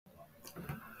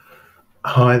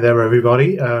Hi there,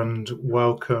 everybody, and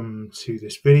welcome to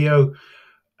this video.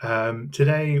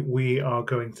 Today, we are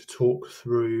going to talk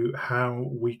through how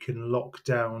we can lock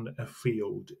down a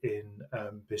field in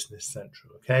Business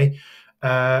Central. Okay,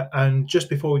 and just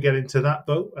before we get into that,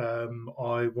 though,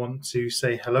 I want to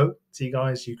say hello to you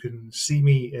guys. You can see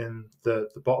me in the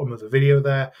bottom of the video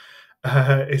there.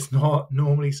 It's not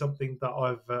normally something that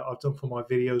I've done for my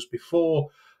videos before,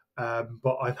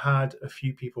 but I've had a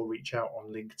few people reach out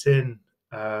on LinkedIn,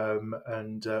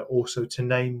 and also to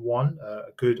name one,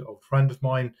 a good old friend of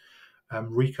mine,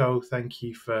 Rico. Thank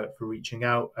you for reaching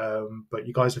out. But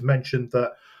you guys have mentioned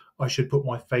that I should put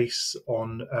my face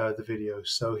on the video,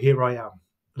 so here I am.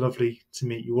 Lovely to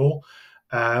meet you all.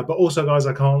 But also, guys,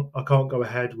 I can't go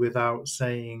ahead without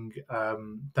saying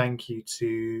thank you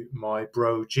to my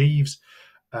bro Jeeves,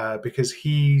 because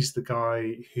he's the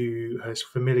guy who has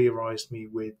familiarized me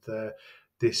with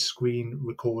this screen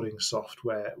recording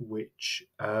software, which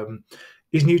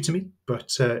is new to me.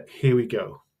 But here we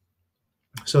go.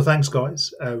 So thanks,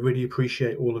 guys. Really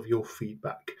appreciate all of your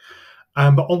feedback.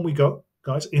 But on we go,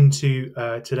 guys, into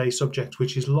today's subject,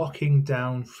 which is locking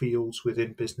down fields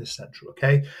within Business Central.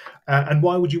 Okay, and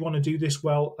why would you want to do this?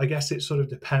 Well, I guess it sort of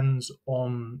depends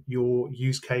on your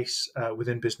use case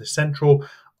within Business Central.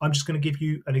 I'm just going to give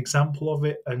you an example of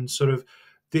it, and sort of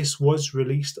this was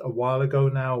released a while ago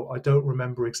now. I don't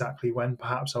remember exactly when.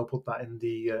 Perhaps I'll put that in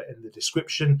the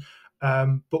description.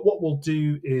 But what we'll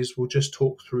do is we'll just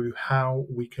talk through how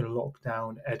we can lock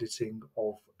down editing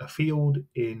of a field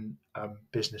in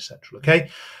Business Central. Okay,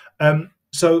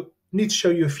 so need to show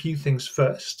you a few things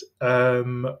first.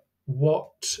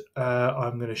 What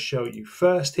I'm going to show you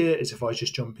first here is if I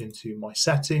just jump into my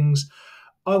settings,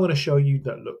 I want to show you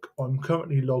that, look, I'm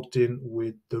currently logged in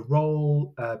with the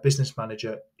role Business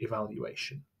Manager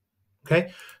Evaluation.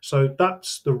 Okay, so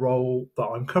that's the role that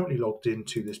I'm currently logged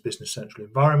into this Business Central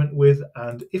environment with.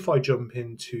 And if I jump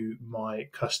into my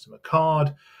customer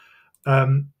card,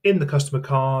 in the customer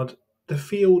card, the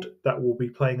field that we'll be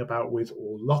playing about with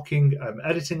or locking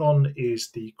editing on is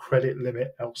the credit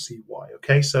limit LCY.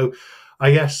 Okay, so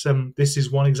I guess this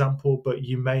is one example, but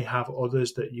you may have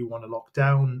others that you want to lock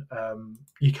down.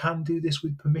 You can do this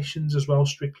with permissions as well,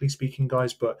 strictly speaking,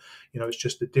 guys, but it's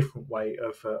just a different way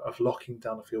of locking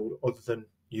down a field other than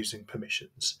using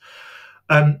permissions.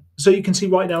 So you can see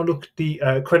right now, look, the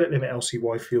credit limit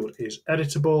LCY field is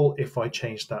editable. If I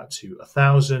change that to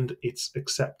 1,000, it's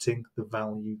accepting the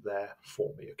value there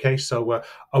for me. Okay, so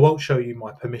I won't show you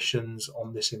my permissions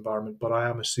on this environment, but I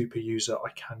am a super user. I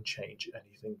can change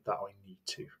anything that I need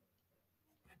to.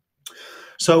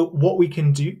 So what we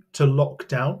can do to lock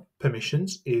down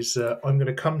permissions is I'm going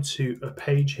to come to a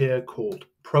page here called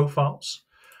Profiles.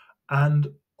 And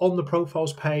on the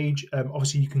profiles page,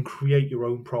 obviously you can create your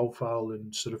own profile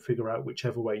and sort of figure out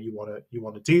whichever way you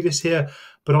want to do this here.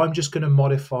 But I'm just going to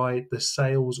modify the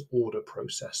sales order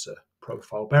processor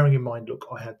profile. Bearing in mind, look,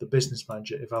 I had the business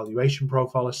manager evaluation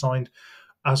profile assigned,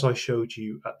 as I showed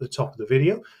you at the top of the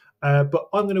video. But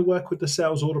I'm going to work with the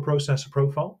sales order processor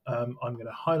profile. I'm going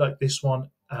to highlight this one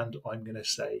and I'm going to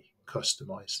say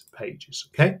customize pages.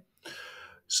 Okay.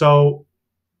 So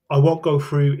I won't go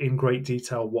through in great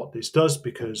detail what this does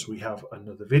because we have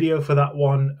another video for that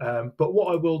one. But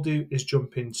what I will do is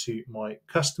jump into my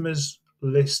customers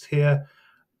list here,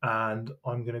 and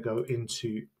I'm going to go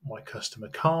into my customer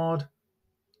card.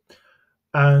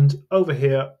 And over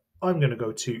here, I'm going to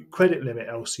go to credit limit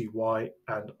LCY,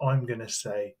 and I'm going to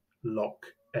say lock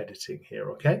editing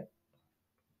here. Okay.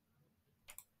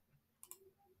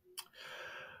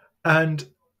 And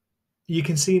you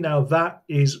can see now that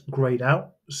is grayed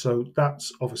out. So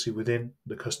that's obviously within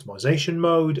the customization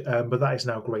mode, but that is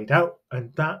now grayed out,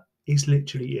 and that is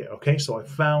literally it. Okay, so I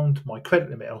found my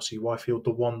credit limit LCY field,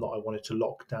 the one that I wanted to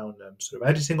lock down sort of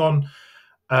editing on,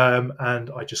 and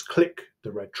I just click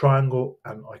the red triangle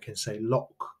and I can say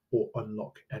lock or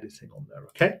unlock editing on there.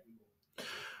 Okay,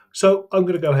 so I'm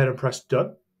going to go ahead and press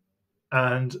done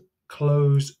and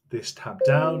close this tab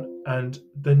down. And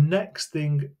the next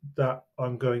thing that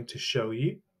I'm going to show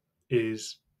you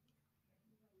is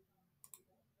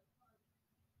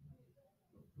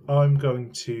I'm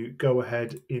going to go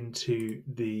ahead into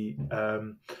the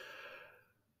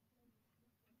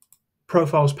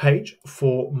profiles page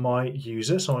for my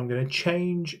user. So I'm going to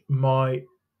change my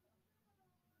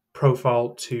profile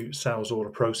to sales order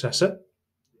processor.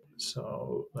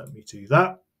 So let me do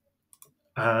that.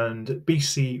 And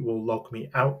BC will log me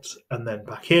out and then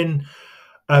back in.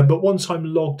 But once I'm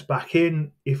logged back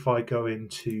in, if I go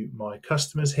into my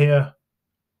customers here,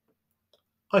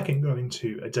 I can go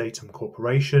into a datum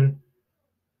corporation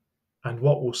And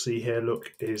what we'll see here,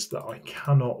 look, is that I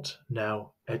cannot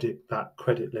now edit that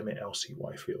credit limit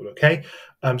LCY field, okay?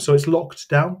 So it's locked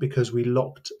down because we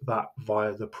locked that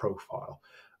via the profile.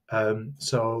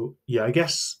 So yeah, I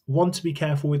guess one to be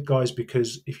careful with, guys,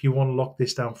 because if you want to lock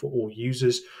this down for all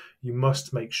users, you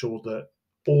must make sure that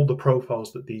all the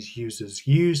profiles that these users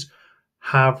use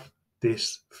have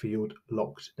this field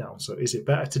locked down. So is it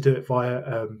better to do it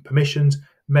via permissions?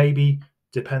 Maybe.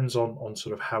 Depends on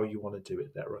sort of how you want to do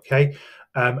it there, okay?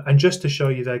 And just to show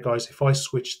you there, guys, if I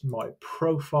switched my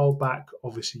profile back,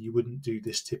 obviously you wouldn't do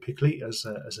this typically as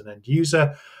an end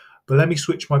user, but let me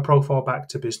switch my profile back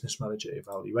to Business Manager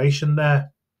Evaluation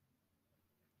there.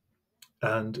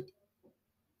 And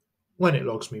when it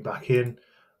logs me back in,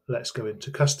 let's go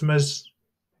into Customers.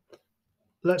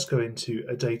 Let's go into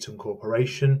a Datum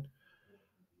Corporation.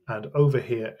 And over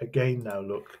here, again, now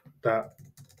look, that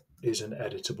is an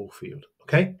editable field,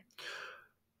 okay?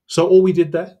 So all we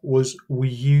did there was we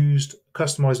used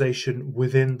customization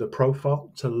within the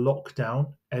profile to lock down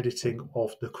editing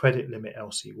of the credit limit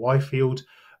LCY field.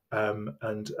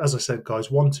 And as I said,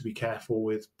 guys, one to be careful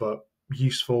with, but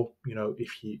useful, you know,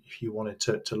 if you wanted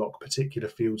to lock particular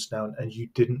fields down and you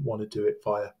didn't want to do it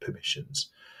via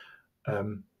permissions.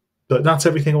 But that's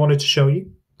everything I wanted to show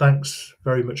you. Thanks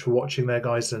very much for watching there,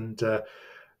 guys, and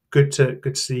good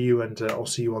to see you, and I'll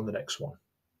see you on the next one.